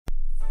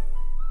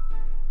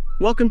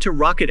Welcome to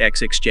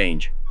RocketX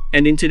Exchange,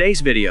 and in today's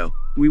video,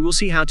 we will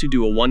see how to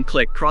do a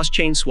one-click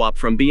cross-chain swap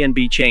from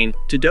BNB chain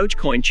to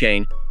Dogecoin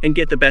chain and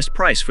get the best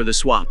price for the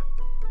swap.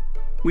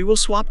 We will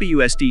swap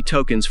BUSD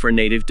tokens for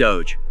native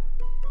Doge.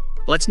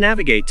 Let's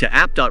navigate to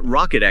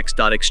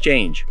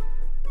app.rocketx.exchange.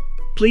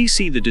 Please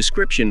see the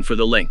description for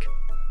the link.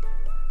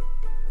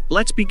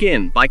 Let's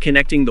begin by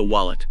connecting the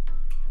wallet.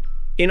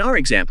 In our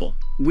example,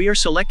 we are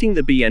selecting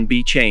the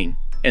BNB chain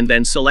and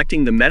then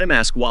selecting the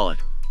Metamask wallet.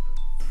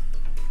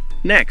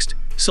 Next,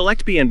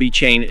 select BNB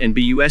chain and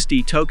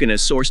BUSD token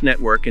as source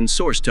network and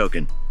source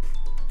token.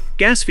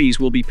 Gas fees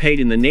will be paid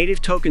in the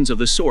native tokens of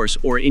the source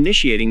or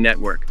initiating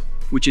network,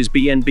 which is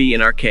BNB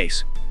in our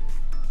case.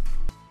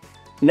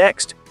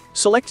 Next,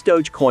 select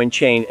Dogecoin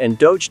chain and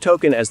Doge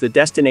token as the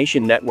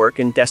destination network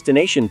and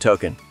destination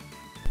token.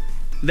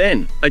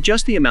 Then,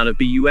 adjust the amount of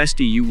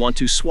BUSD you want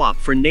to swap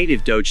for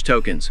native Doge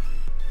tokens.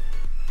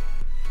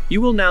 You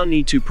will now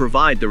need to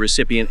provide the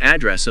recipient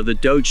address of the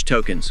Doge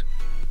tokens.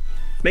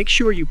 Make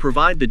sure you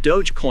provide the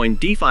Dogecoin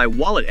DeFi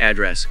wallet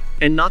address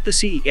and not the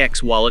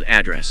CEX wallet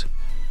address.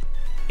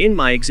 In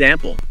my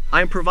example,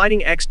 I am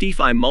providing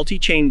XDeFi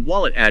multi-chain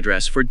wallet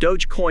address for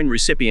Dogecoin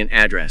recipient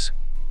address.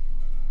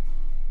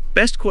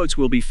 Best quotes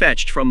will be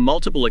fetched from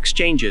multiple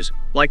exchanges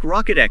like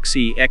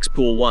RocketX, CEX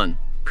Pool 1,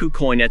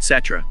 KuCoin,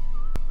 etc.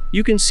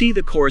 You can see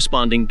the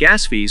corresponding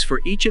gas fees for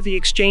each of the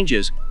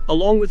exchanges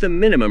along with the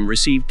minimum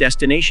received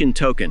destination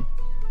token.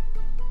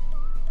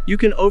 You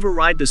can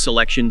override the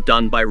selection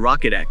done by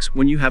RocketX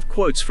when you have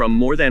quotes from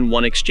more than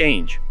one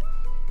exchange.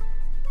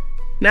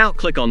 Now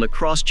click on the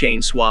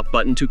cross-chain swap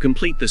button to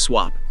complete the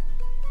swap.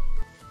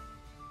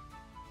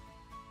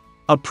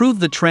 Approve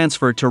the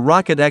transfer to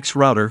RocketX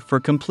router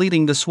for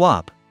completing the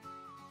swap.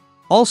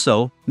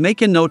 Also,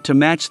 make a note to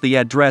match the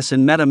address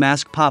in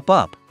Metamask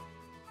pop-up.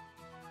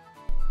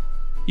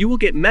 You will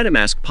get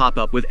Metamask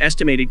pop-up with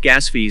estimated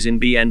gas fees in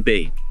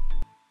BNB.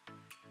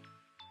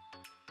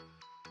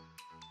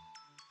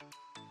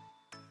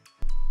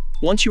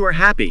 Once you are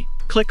happy,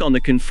 click on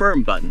the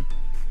Confirm button.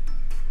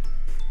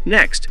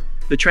 Next,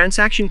 the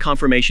transaction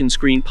confirmation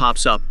screen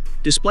pops up,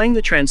 displaying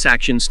the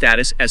transaction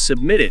status as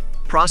submitted,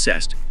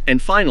 processed,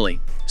 and finally,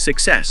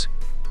 success.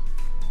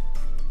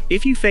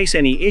 If you face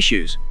any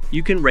issues,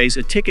 you can raise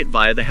a ticket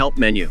via the Help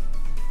menu.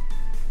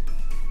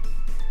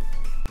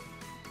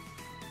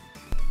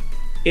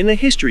 In the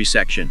History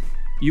section,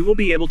 you will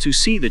be able to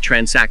see the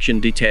transaction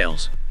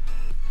details.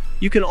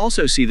 You can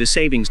also see the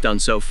savings done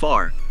so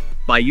far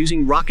by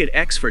using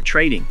RocketX for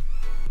trading.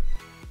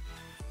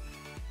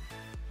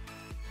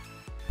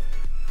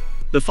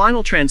 The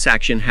final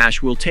transaction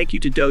hash will take you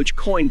to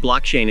Dogecoin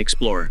Blockchain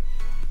Explorer.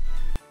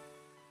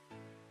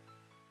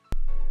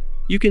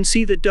 You can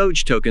see the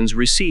Doge tokens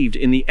received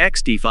in the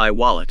XDeFi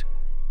wallet.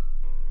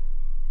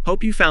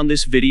 Hope you found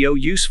this video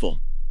useful.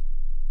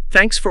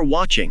 Thanks for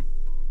watching.